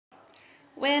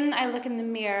When I look in the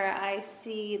mirror, I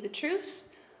see the truth.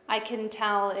 I can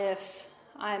tell if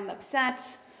I'm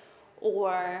upset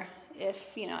or if,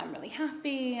 I'm really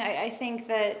happy. I think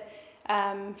that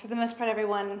for the most part,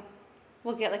 everyone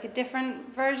will get like a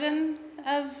different version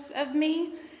of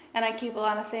me, and I keep a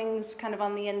lot of things kind of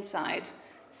on the inside.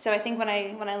 So I think when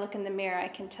I look in the mirror, I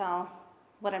can tell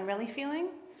what I'm really feeling.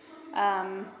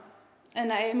 And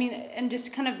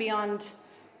just kind of beyond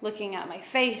looking at my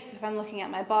face, if I'm looking at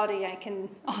my body, I can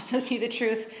also see the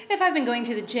truth. If I've been going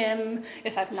to the gym,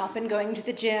 if I've not been going to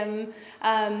the gym,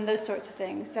 those sorts of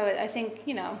things. So I think,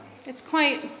 it's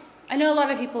quite, I know a lot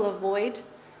of people avoid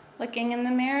looking in the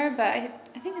mirror, but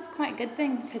I think it's quite a good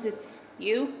thing because it's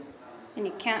you and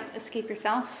you can't escape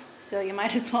yourself. So you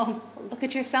might as well look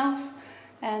at yourself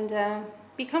and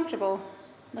be comfortable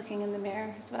looking in the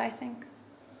mirror is what I think.